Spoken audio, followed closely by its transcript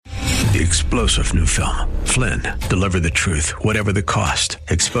the explosive new film, Flynn, Deliver the Truth, Whatever the Cost,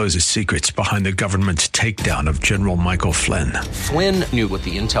 exposes secrets behind the government's takedown of General Michael Flynn. Flynn knew what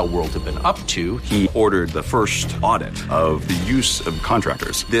the intel world had been up to. He ordered the first audit of the use of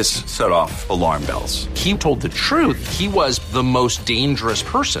contractors. This set off alarm bells. He told the truth. He was the most dangerous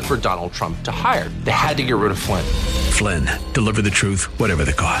person for Donald Trump to hire. They had to get rid of Flynn. Flynn, Deliver the Truth, Whatever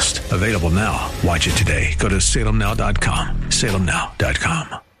the Cost. Available now. Watch it today. Go to salemnow.com.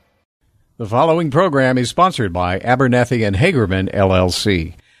 salemnow.com. The following program is sponsored by Abernethy and Hagerman,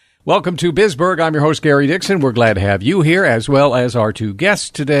 LLC. Welcome to Bisburg. I'm your host, Gary Dixon. We're glad to have you here, as well as our two guests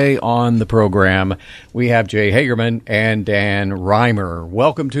today on the program. We have Jay Hagerman and Dan Reimer.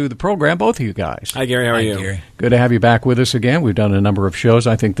 Welcome to the program, both of you guys. Hi, Gary. How are you? Gary. Good to have you back with us again. We've done a number of shows.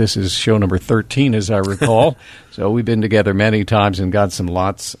 I think this is show number 13, as I recall. So we've been together many times and got some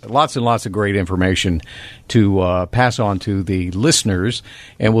lots and lots of great information to pass on to the listeners,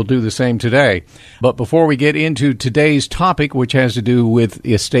 and we'll do the same today. But before we get into today's topic, which has to do with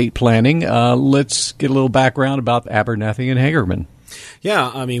estate planning, let's get a little background about Abernethy and Hagerman. Yeah,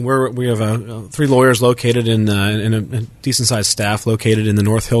 I mean, we have three lawyers located in a decent-sized staff located in the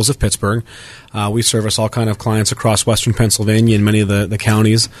North Hills of Pittsburgh. We service all kind of clients across western Pennsylvania and many of the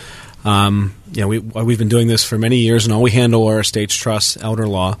counties. We've been doing this for many years, and all we handle are estates, trusts, elder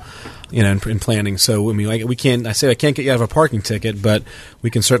law, in planning. So I mean, I can't get you out of a parking ticket, but we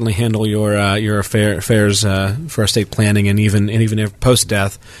can certainly handle your affairs for estate planning and even post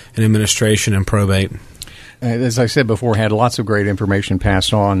death and administration and probate. As I said before, had lots of great information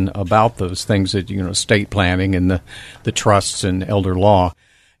passed on about those things that, estate planning and the trusts and elder law.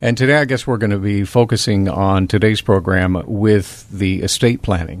 And today, I guess we're going to be focusing on today's program with the estate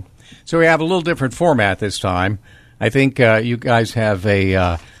planning. So we have a little different format this time. I think you guys have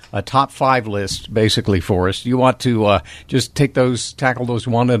a top 5 list basically for us. Do you want to just tackle those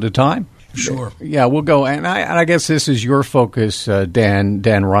one at a time? Sure. Yeah, we'll go. And I guess this is your focus, Dan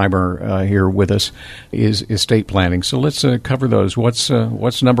Reimer, here with us, is estate planning. So let's cover those.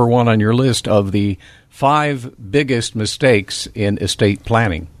 What's number one on your list of the 5 biggest mistakes in estate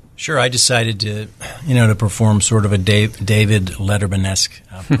planning? Sure. I decided to perform sort of a David Letterman-esque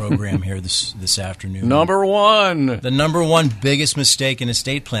program here this afternoon. Number one. The number one biggest mistake in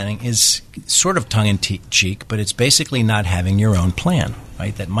estate planning is sort of tongue-in-cheek, but it's basically not having your own plan,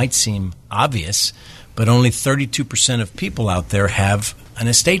 right? That might seem obvious, but only 32% of people out there have an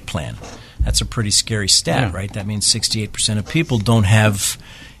estate plan. That's a pretty scary stat, right? That means 68% of people don't have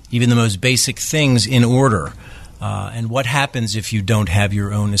even the most basic things in order. And what happens if you don't have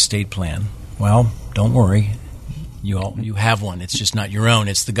your own estate plan? Well, don't worry. You have one. It's just not your own.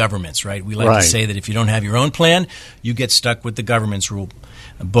 It's the government's, right? We like to say that if you don't have your own plan, you get stuck with the government's rule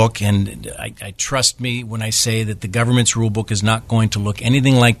book. And I trust me when I say that the government's rule book is not going to look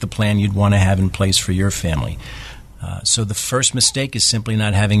anything like the plan you'd want to have in place for your family. So the first mistake is simply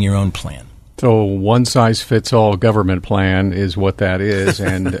not having your own plan. So one-size-fits-all government plan is what that is,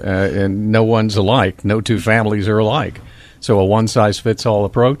 and no one's alike. No two families are alike. So a one-size-fits-all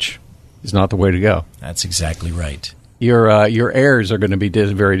approach is not the way to go. That's exactly right. Your heirs are going to be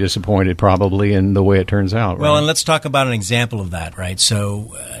very disappointed probably in the way it turns out. Right? Well, and let's talk about an example of that, right?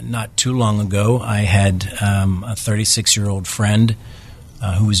 So not too long ago, I had a 36-year-old friend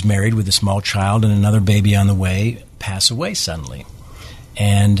who was married with a small child and another baby on the way pass away suddenly.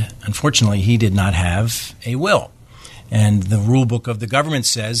 And unfortunately, he did not have a will. And the rule book of the government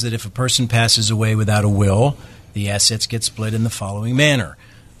says that if a person passes away without a will, the assets get split in the following manner.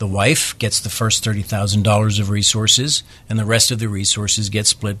 The wife gets the first $30,000 of resources, and the rest of the resources get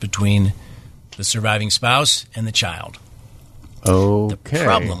split between the surviving spouse and the child. Okay. The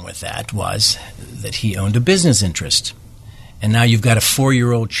problem with that was that he owned a business interest. And now you've got a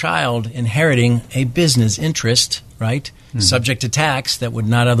 4-year-old child inheriting a business interest, right? Mm-hmm. Subject to tax that would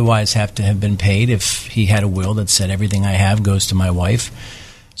not otherwise have to have been paid if he had a will that said everything I have goes to my wife.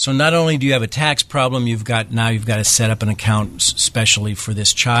 So not only do you have a tax problem, you've got to set up an account specially for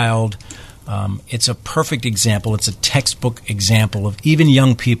this child. It's a perfect example. It's a textbook example of even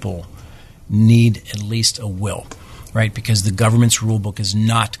young people need at least a will, right? Because the government's rule book is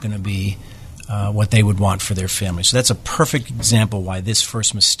not going to be what they would want for their family. So that's a perfect example why this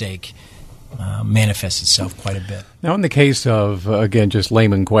first mistake manifests itself quite a bit. Now, in the case of, again, just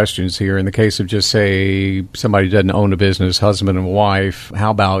layman questions here, in the case of just, say, somebody doesn't own a business, husband and wife,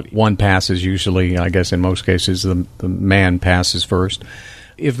 how about one passes usually, I guess in most cases, the man passes first.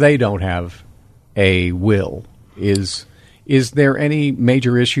 If they don't have a will, is there any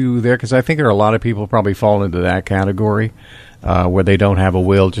major issue there? Because I think there are a lot of people probably fall into that category where they don't have a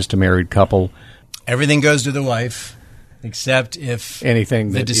will, just a married couple. Everything goes to the wife. Except if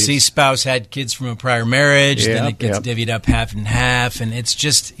anything the deceased spouse had kids from a prior marriage, then it gets divvied up half and half. And it's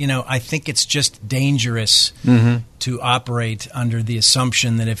just, I think it's just dangerous to operate under the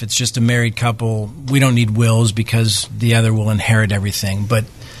assumption that if it's just a married couple, we don't need wills because the other will inherit everything. But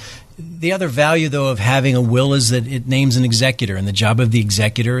the other value, though, of having a will is that it names an executor, and the job of the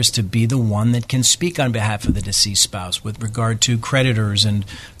executor is to be the one that can speak on behalf of the deceased spouse with regard to creditors and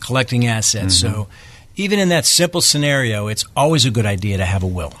collecting assets. So even in that simple scenario, it's always a good idea to have a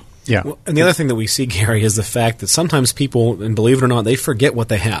will. Yeah. Well, and the other thing that we see, Gary, is the fact that sometimes people, and believe it or not, they forget what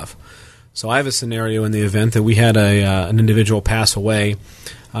they have. So I have a scenario in the event that we had an individual pass away,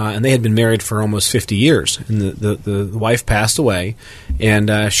 and they had been married for almost 50 years. And the wife passed away,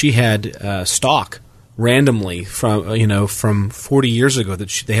 and she had stock randomly from 40 years ago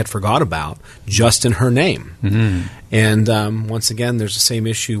that they had forgot about, just in her name. And once again, there's the same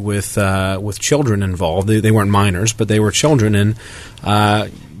issue with children involved. They weren't minors, but they were children, and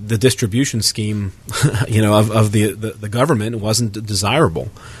the distribution scheme, of the government wasn't desirable.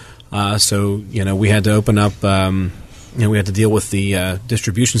 So we had to open up. We had to deal with the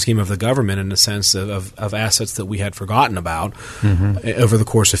distribution scheme of the government in the sense of assets that we had forgotten about over the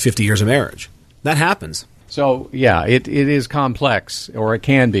course of 50 years of marriage. That happens. So, it is complex, or it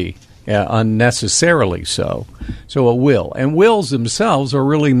can be, unnecessarily so. So a will. And wills themselves are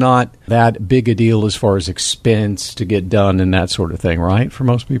really not that big a deal as far as expense to get done and that sort of thing, right, for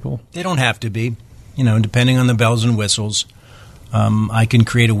most people? They don't have to be. Depending on the bells and whistles, I can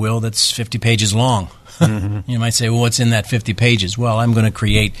create a will that's 50 pages long. You might say, well, what's in that 50 pages? Well, I'm going to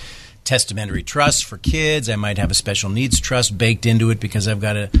create testamentary trusts for kids. I might have a special needs trust baked into it because I've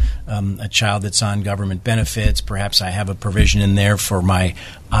got a child that's on government benefits. Perhaps I have a provision in there for my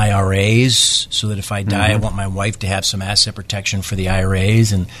IRAs so that if I die, I want my wife to have some asset protection for the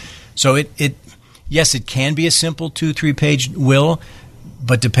IRAs. And so yes, it can be a simple 2-3 page will,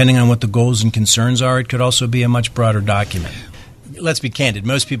 but depending on what the goals and concerns are, it could also be a much broader document. Let's be candid.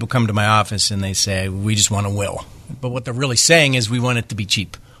 Most people come to my office and they say, we just want a will. But what they're really saying is we want it to be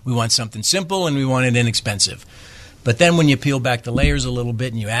cheap. We want something simple and we want it inexpensive. But then when you peel back the layers a little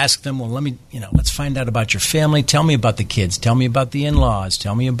bit and you ask them, well, let's find out about your family. Tell me about the kids. Tell me about the in-laws.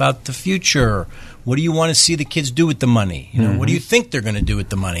 Tell me about the future. What do you want to see the kids do with the money? What do you think they're going to do with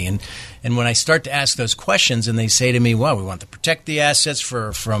the money? And when I start to ask those questions and they say to me, well, we want to protect the assets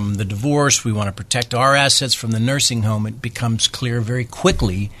from the divorce. We want to protect our assets from the nursing home. It becomes clear very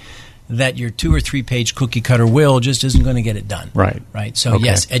quickly that your 2 or 3 page cookie cutter will just isn't going to get it done. Right. So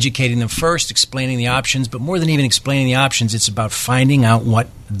yes, educating them first, explaining the options, but more than even explaining the options, it's about finding out what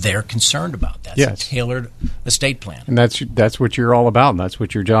they're concerned about. That's a tailored estate plan. And that's what you're all about. And that's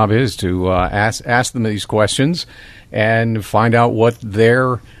what your job is, to ask them these questions and find out what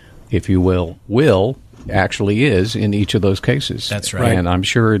their, if you will actually is in each of those cases. That's right. And I'm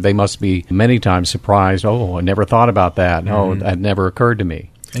sure they must be many times surprised, I never thought about that. Oh, that never occurred to me.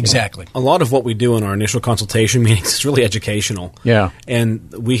 Exactly. A lot of what we do in our initial consultation meetings is really educational. Yeah.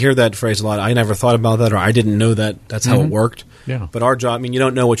 And we hear that phrase a lot. I never thought about that, or I didn't know that that's how it worked. Yeah. But our job, you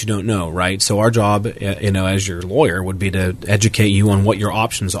don't know what you don't know, right? So our job, as your lawyer, would be to educate you on what your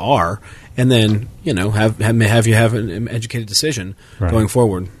options are, and then, have you have an educated decision going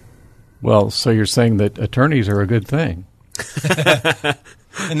forward. Well, so you're saying that attorneys are a good thing.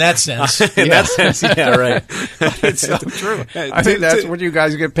 In that sense. That sense, yeah, right. It's so true. I think that's what you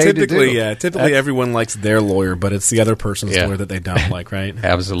guys get paid to do. Yeah, typically everyone likes their lawyer, but it's the other person's lawyer that they don't like, right?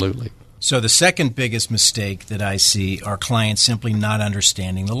 Absolutely. So the second biggest mistake that I see are clients simply not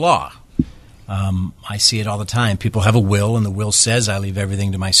understanding the law. I see it all the time. People have a will, and the will says I leave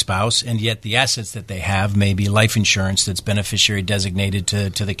everything to my spouse, and yet the assets that they have may be life insurance that's beneficiary designated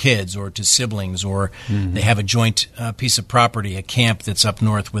to the kids or to siblings, or they have a joint piece of property, a camp that's up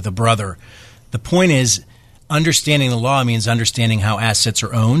north with a brother. The point is, understanding the law means understanding how assets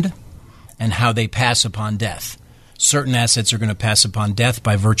are owned and how they pass upon death. Certain assets are going to pass upon death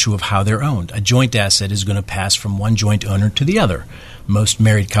by virtue of how they're owned. A joint asset is going to pass from one joint owner to the other. Most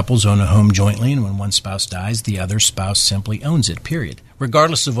married couples own a home jointly, and when one spouse dies, the other spouse simply owns it, period,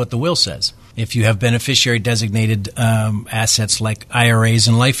 regardless of what the will says. If you have beneficiary designated assets like IRAs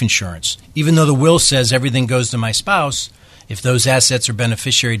and life insurance, even though the will says everything goes to my spouse, if those assets are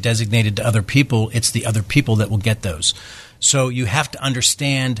beneficiary designated to other people, it's the other people that will get those. So you have to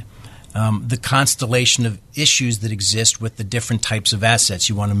understand the constellation of issues that exist with the different types of assets.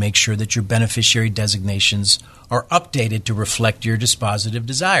 You want to make sure that your beneficiary designations are updated to reflect your dispositive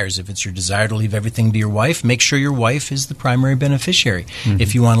desires. If it's your desire to leave everything to your wife, make sure your wife is the primary beneficiary.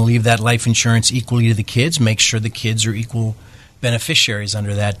 If you want to leave that life insurance equally to the kids, make sure the kids are equal beneficiaries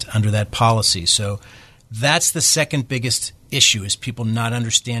under that policy. So That's the second biggest issue, is people not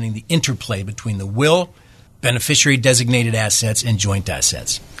understanding the interplay between the will, beneficiary designated assets, and joint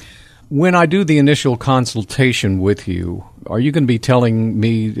assets. When I do the initial consultation with you, are you going to be telling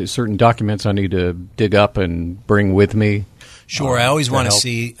me certain documents I need to dig up and bring with me? Sure. I always want to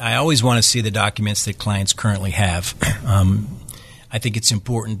see the documents that clients currently have. I think it's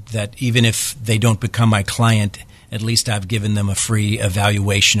important that even if they don't become my client, at least I've given them a free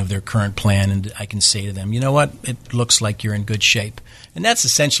evaluation of their current plan, and I can say to them, you know what, it looks like you're in good shape. And that's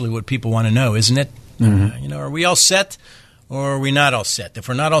essentially what people want to know, isn't it? Mm-hmm. Are we all set or are we not all set? If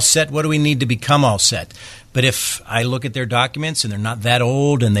we're not all set, what do we need to become all set? But if I look at their documents and they're not that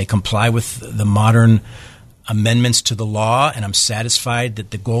old and they comply with the modern amendments to the law, and I'm satisfied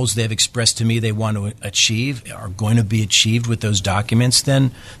that the goals they've expressed to me they want to achieve are going to be achieved with those documents,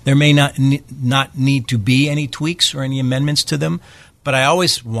 then there may not need to be any tweaks or any amendments to them. But I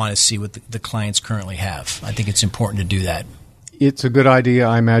always want to see what the clients currently have. I think it's important to do that. It's a good idea,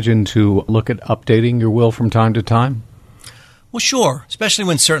 I imagine, to look at updating your will from time to time? Well, sure, especially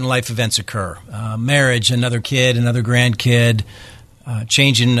when certain life events occur. Marriage, another kid, another grandkid,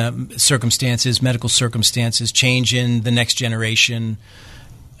 change in circumstances, medical circumstances, change in the next generation.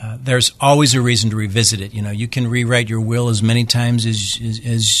 There's always a reason to revisit it. You can rewrite your will as many times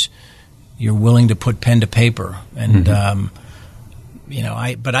as you're willing to put pen to paper. And,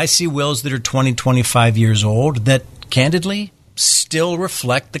 but I see wills that are 20, 25 years old that, candidly, still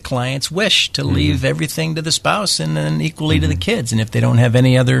reflect the client's wish to leave everything to the spouse and then equally to the kids. And if they don't have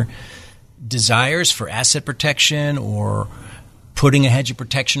any other desires for asset protection or putting a hedge of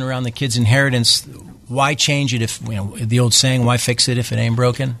protection around the kids' inheritance, why change it if, the old saying, why fix it if it ain't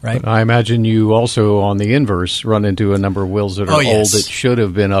broken, right? But I imagine you also, on the inverse, run into a number of wills that are old that should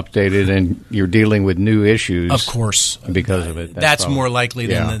have been updated, and you're dealing with new issues. Of course. Because of it. That's more likely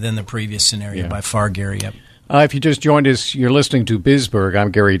than the previous scenario by far, Gary. Yep. If you just joined us, you're listening to BizBurg.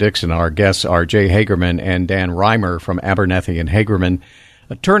 I'm Gary Dixon. Our guests are Jay Hagerman and Dan Reimer from Abernethy and Hagerman,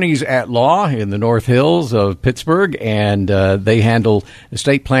 attorneys at law in the North Hills of Pittsburgh, and they handle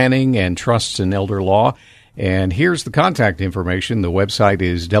estate planning and trusts and elder law. And here's the contact information. The website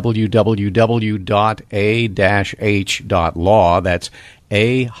is www.a-h.law. That's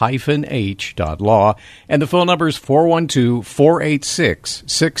a-h.law. And the phone number is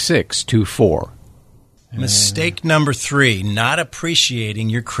 412-486-6624. Mistake number 3, not appreciating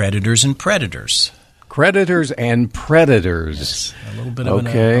your creditors and predators. Creditors and predators. Yes, a little bit of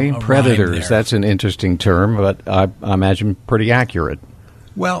a predators. There. That's an interesting term, but I imagine pretty accurate.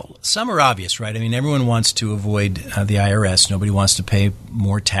 Well, some are obvious, right? I mean, everyone wants to avoid the IRS. Nobody wants to pay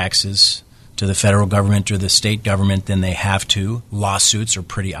more taxes to the federal government or the state government than they have to. Lawsuits are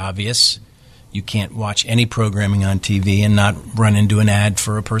pretty obvious. You can't watch any programming on TV and not run into an ad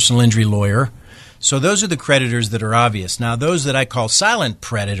for a personal injury lawyer. So those are the creditors that are obvious. Now, those that I call silent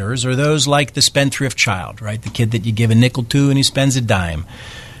predators are those like the spendthrift child, right? The kid that you give a nickel to and he spends a dime.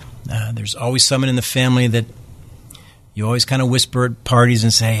 There's always someone in the family that you always kind of whisper at parties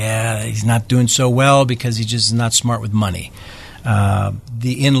and say, yeah, he's not doing so well because he's just not smart with money.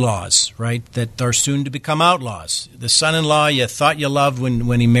 The in-laws, right, that are soon to become outlaws. The son-in-law you thought you loved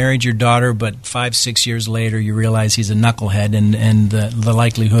when he married your daughter, but 5-6 years later you realize he's a knucklehead and the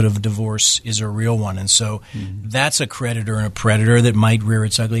likelihood of divorce is a real one. And so that's a creditor and a predator that might rear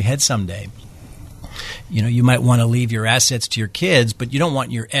its ugly head someday. You might want to leave your assets to your kids, but you don't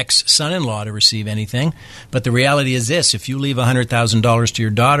want your ex-son-in-law to receive anything. But the reality is this: if you leave $100,000 to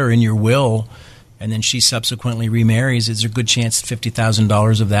your daughter in your will, and then she subsequently remarries, is there a good chance that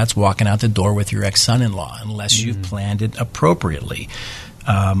 $50,000 of that's walking out the door with your ex-son-in-law, unless you've planned it appropriately.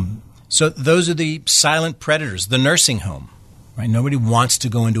 So those are the silent predators. The nursing home, right? Nobody wants to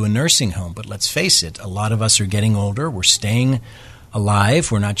go into a nursing home, but let's face it, a lot of us are getting older. We're staying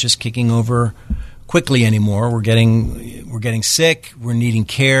alive. We're not just kicking over quickly anymore. We're getting sick. We're needing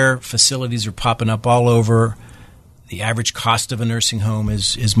care. Facilities are popping up all over. The average cost of a nursing home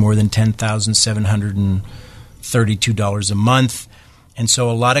is more than $10,732 a month. And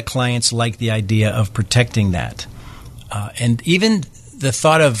so a lot of clients like the idea of protecting that. And even the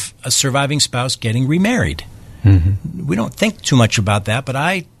thought of a surviving spouse getting remarried. We don't think too much about that, but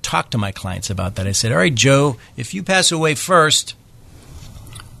I talk to my clients about that. I said, all right, Joe, if you pass away first,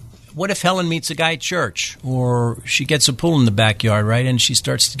 what if Helen meets a guy at church, or she gets a pool in the backyard, right, and she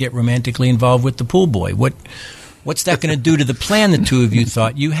starts to get romantically involved with the pool boy? What's that going to do to the plan the two of you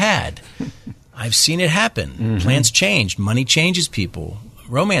thought you had? I've seen it happen. Plans change. Money changes people.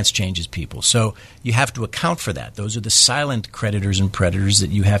 Romance changes people. So you have to account for that. Those are the silent creditors and predators that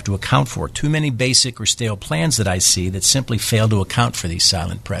you have to account for. Too many basic or stale plans that I see that simply fail to account for these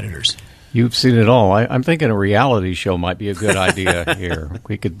silent predators. You've seen it all. I'm thinking a reality show might be a good idea here.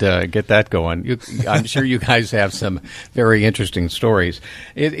 We could get that going. I'm sure you guys have some very interesting stories.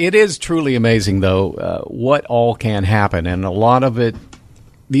 It is truly amazing, though, what all can happen, and a lot of it,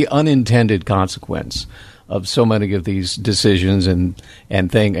 the unintended consequence of so many of these decisions and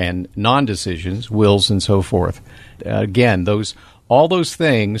non-decisions, wills and so forth. Again, all those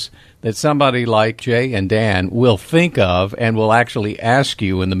things that somebody like Jay and Dan will think of and will actually ask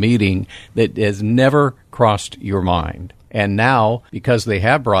you in the meeting that has never crossed your mind. And now, because they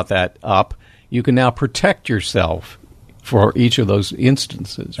have brought that up, you can now protect yourself for each of those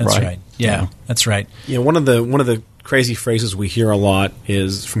instances. That's right. Yeah, that's right. Yeah, one of the crazy phrases we hear a lot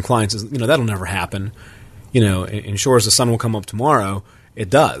is from clients is, that'll never happen. Ensures the sun will come up tomorrow. It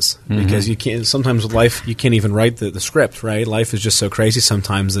does, because you can't. Sometimes with life, you can't even write the script. Right? Life is just so crazy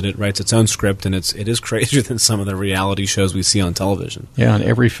sometimes that it writes its own script, and it is crazier than some of the reality shows we see on television. Yeah, and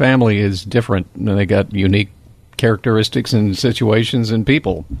every family is different. They got unique characteristics and situations and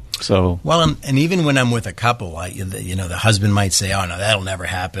people. So well, and even when I'm with a couple, the husband might say, "Oh no, that'll never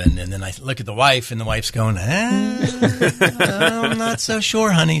happen," and then I look at the wife, and the wife's going, "I'm not so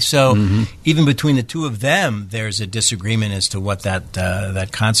sure, honey." So even between the two of them, there's a disagreement as to what that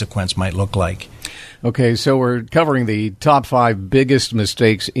consequence might look like. Okay, so we're covering the top 5 biggest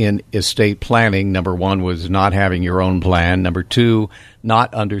mistakes in estate planning. Number 1 was not having your own plan. Number 2,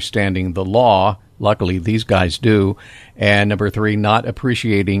 not understanding the law. Luckily, these guys do. And number 3, not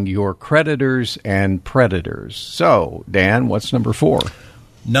appreciating your creditors and predators. So, Dan, what's number 4?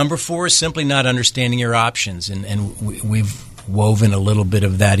 Number 4 is simply not understanding your options. And we've woven a little bit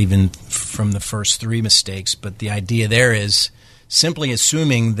of that even from the first 3 mistakes. But the idea there is simply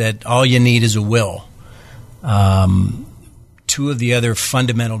assuming that all you need is a will. 2 of the other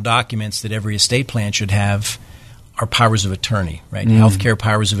fundamental documents that every estate plan should have are powers of attorney, right? Healthcare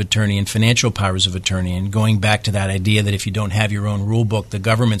powers of attorney and financial powers of attorney. And going back to that idea that if you don't have your own rule book, the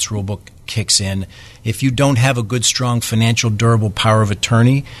government's rule book kicks in. If you don't have a good, strong, financial, durable power of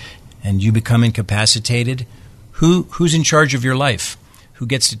attorney and you become incapacitated, who's in charge of your life? Who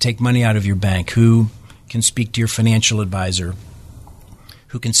gets to take money out of your bank? Who can speak to your financial advisor?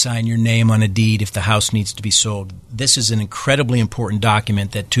 Who can sign your name on a deed if the house needs to be sold? This is an incredibly important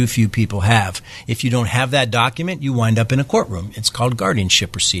document that too few people have. If you don't have that document, you wind up in a courtroom. It's called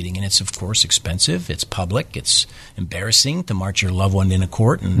guardianship proceeding, and it's, of course, expensive. It's public. It's embarrassing to march your loved one in a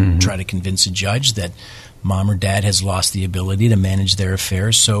court and try to convince a judge that mom or dad has lost the ability to manage their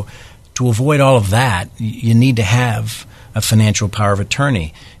affairs. So to avoid all of that, you need to have a financial power of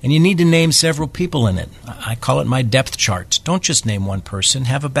attorney. And you need to name several people in it. I call it my depth chart. Don't just name one person.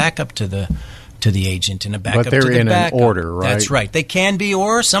 Have a backup to the agent and a backup to the backup. But they're in an order, right? That's right. They can be,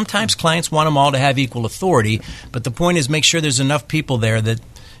 or sometimes clients want them all to have equal authority. But the point is make sure there's enough people there that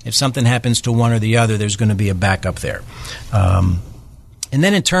if something happens to one or the other, there's going to be a backup there. And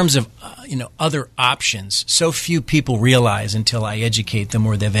then in terms of other options, so few people realize until I educate them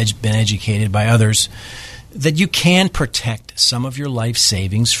or they've been educated by others that you can protect some of your life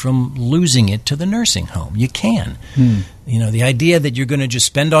savings from losing it to the nursing home. You can. The idea that you're going to just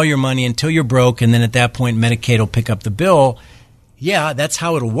spend all your money until you're broke and then at that point Medicaid will pick up the bill, yeah, that's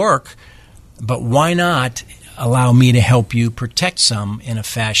how it'll work. But why not allow me to help you protect some in a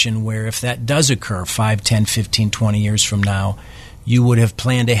fashion where if that does occur 5, 10, 15, 20 years from now, you would have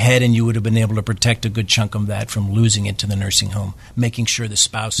planned ahead and you would have been able to protect a good chunk of that from losing it to the nursing home, making sure the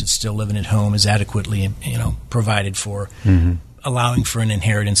spouse that's still living at home is adequately, provided for, allowing for an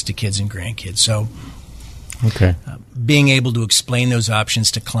inheritance to kids and grandkids. So being able to explain those options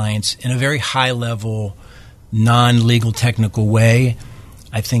to clients in a very high-level, non-legal technical way,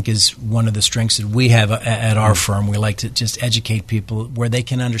 I think is one of the strengths that we have at our firm. We like to just educate people where they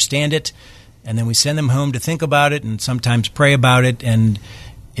can understand it, and then we send them home to think about it and sometimes pray about it. And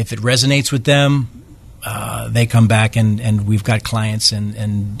if it resonates with them, they come back and we've got clients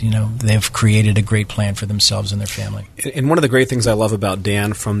and they've created a great plan for themselves and their family. And one of the great things I love about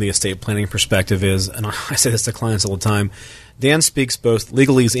Dan from the estate planning perspective is, and I say this to clients all the time, Dan speaks both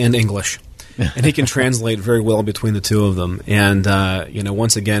legalese and English. And he can translate very well between the two of them. And,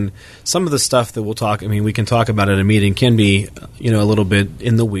 once again, some of the stuff that we can talk about at a meeting can be, a little bit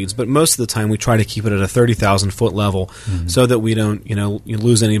in the weeds. But most of the time we try to keep it at a 30,000-foot level so that we don't,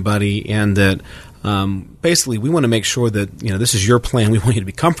 lose anybody. And that basically we want to make sure that, this is your plan. We want you to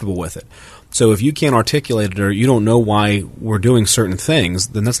be comfortable with it. So if you can't articulate it or you don't know why we're doing certain things,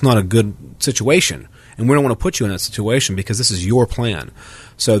 then that's not a good situation. And we don't want to put you in that situation because this is your plan.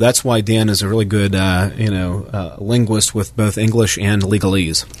 So that's why Dan is a really good, linguist with both English and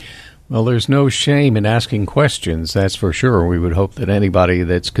legalese. Well, there's no shame in asking questions, that's for sure. We would hope that anybody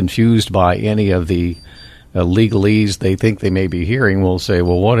that's confused by any of the legalese they think they may be hearing will say,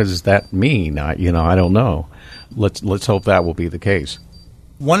 well, what does that mean? I don't know. Let's hope that will be the case.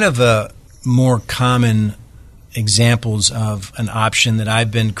 One of the more common examples of an option that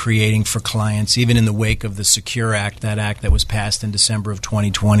I've been creating for clients, even in the wake of the Secure Act, that act that was passed in December of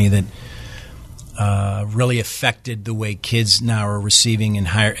 2020 that really affected the way kids now are receiving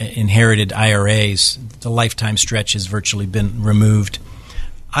inherited IRAs. The lifetime stretch has virtually been removed.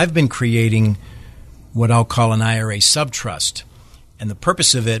 I've been creating what I'll call an IRA subtrust, and the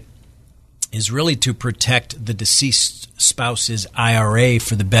purpose of it is really to protect the deceased spouse's IRA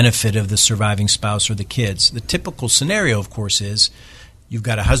for the benefit of the surviving spouse or the kids. The typical scenario, of course, is you've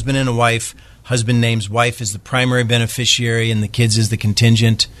got a husband and a wife. Husband names wife as the primary beneficiary and the kids as the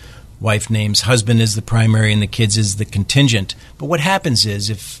contingent. Wife names husband as the primary and the kids as the contingent. But what happens is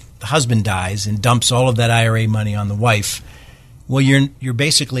if the husband dies and dumps all of that IRA money on the wife, well, you're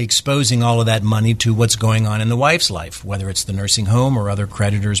basically exposing all of that money to what's going on in the wife's life, whether it's the nursing home or other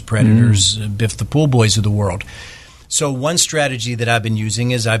creditors, predators, Biff the pool boys of the world. So one strategy that I've been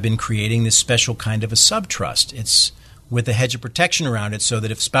using is I've been creating this special kind of a subtrust. It's with a hedge of protection around it so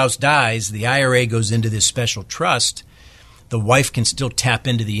that if spouse dies, the IRA goes into this special trust. The wife can still tap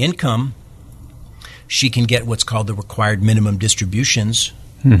into the income. She can get what's called the required minimum distributions.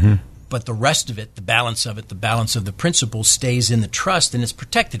 Mm-hmm. But the rest of it, the balance of the principal stays in the trust and is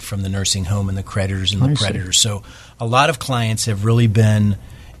protected from the nursing home and the creditors and the predators. So a lot of clients have really been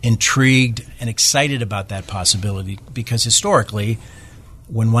intrigued and excited about that possibility because historically,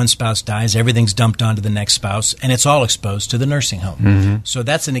 when one spouse dies, everything's dumped onto the next spouse and it's all exposed to the nursing home. Mm-hmm. So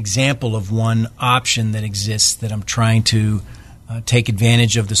that's an example of one option that exists that I'm trying to take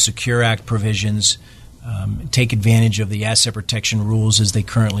advantage of the Secure Act provisions, take advantage of the asset protection rules as they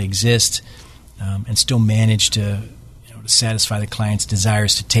currently exist, and still manage to satisfy the client's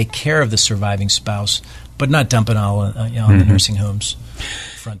desires to take care of the surviving spouse, but not dump it all on the nursing home's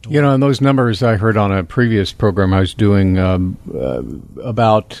front door. And those numbers I heard on a previous program I was doing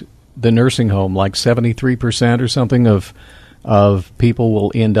about the nursing home, like 73% or something of people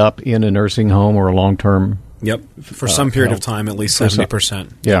will end up in a nursing home or a long-term. Yep, for some period of time, at least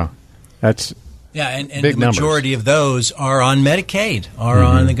 70%. Yeah, that's. Yeah, and the majority of those are on Medicaid, are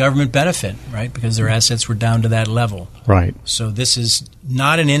on the government benefit, right, because their assets were down to that level. Right. So this is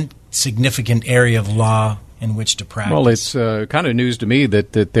not an insignificant area of law in which to practice. Well, it's kind of news to me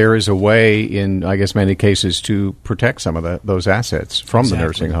that there is a way in, I guess, many cases to protect some of those assets from the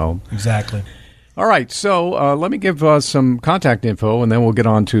nursing home. Exactly. All right, so let me give some contact info, and then we'll get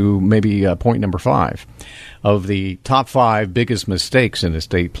on to maybe point number 5 of the top 5 biggest mistakes in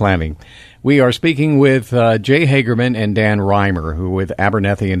estate planning. We are speaking with Jay Hagerman and Dan Reimer, who are with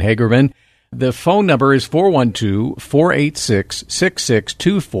Abernethy and Hagerman. The phone number is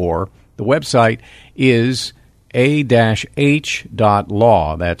 412-486-6624. The website is a-h.law.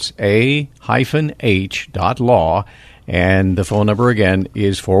 That's a-h.law. And the phone number again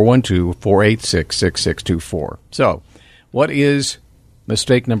is 412-486-6624. So, what is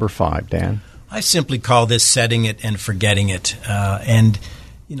mistake number 5, Dan? I simply call this setting it and forgetting it.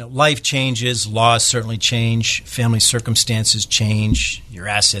 Life changes, laws certainly change, family circumstances change, your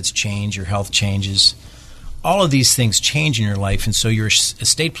assets change, your health changes. All of these things change in your life, and so your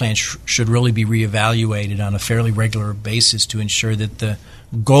estate plan should really be reevaluated on a fairly regular basis to ensure that the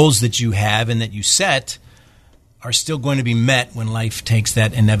goals that you have and that you set are still going to be met when life takes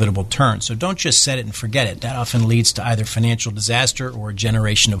that inevitable turn. So don't just set it and forget it. That often leads to either financial disaster or a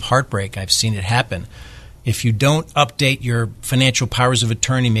generation of heartbreak. I've seen it happen. If you don't update your financial powers of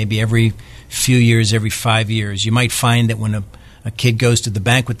attorney maybe every few years, every 5 years, you might find that when a kid goes to the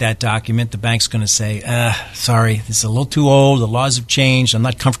bank with that document, the bank's going to say, sorry, this is a little too old, the laws have changed, I'm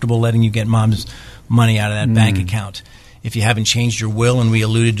not comfortable letting you get mom's money out of that bank account. If you haven't changed your will, and we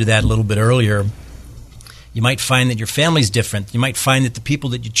alluded to that a little bit earlier, you might find that your family's different. You might find that the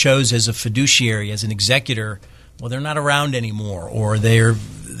people that you chose as a fiduciary, as an executor, well, they're not around anymore, or they're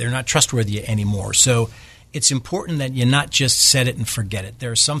not trustworthy anymore. So it's important that you not just set it and forget it.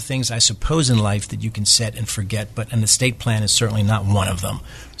 There are some things, I suppose, in life that you can set and forget, but an estate plan is certainly not one of them.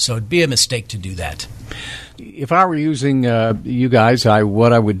 So it'd be a mistake to do that. If I were using you guys,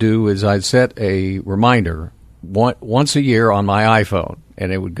 what I would do is I'd set a reminder once a year on my iPhone,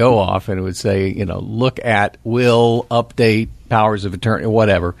 and it would go off and it would say, look at will, update, powers of attorney,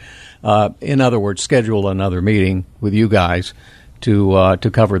 whatever. In other words, schedule another meeting with you guys to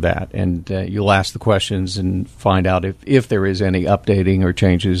cover that. And you'll ask the questions and find out if there is any updating or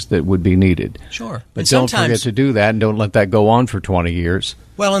changes that would be needed. Sure. But don't forget to do that, and don't let that go on for 20 years.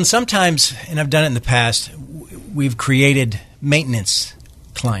 Well, and sometimes, and I've done it in the past, we've created maintenance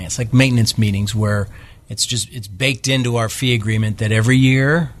clients, like maintenance meetings, where it's baked into our fee agreement that every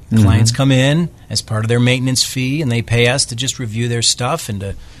year clients come in as part of their maintenance fee, and they pay us to just review their stuff and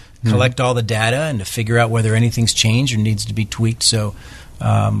to collect all the data and to figure out whether anything's changed or needs to be tweaked. So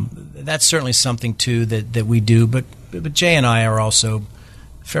that's certainly something, too, that we do. But Jay and I are also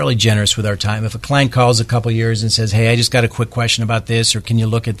fairly generous with our time. If a client calls a couple years and says, hey, I just got a quick question about this, or can you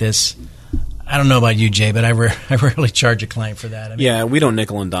look at this? I don't know about you, Jay, but I rarely charge a client for that. Yeah, we don't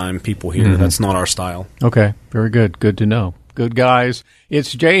nickel and dime people here. That's not our style. Okay, very good. Good to know. Good guys.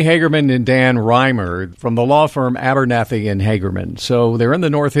 It's Jay Hagerman and Dan Reimer from the law firm Abernathy and Hagerman. So they're in the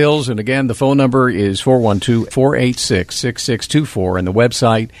North Hills, and again, the phone number is 412-486-6624, and the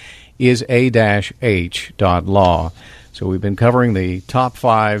website is a-h.law. So we've been covering the top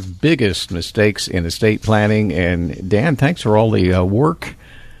 5 biggest mistakes in estate planning, and Dan, thanks for all the work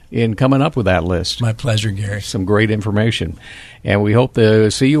in coming up with that list. My pleasure, Gary. Some great information. And we hope to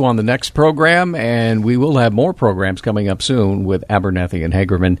see you on the next program, and we will have more programs coming up soon with Abernathy and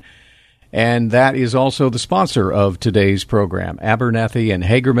Hagerman. And that is also the sponsor of today's program, Abernathy and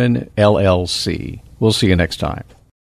Hagerman, LLC. We'll see you next time.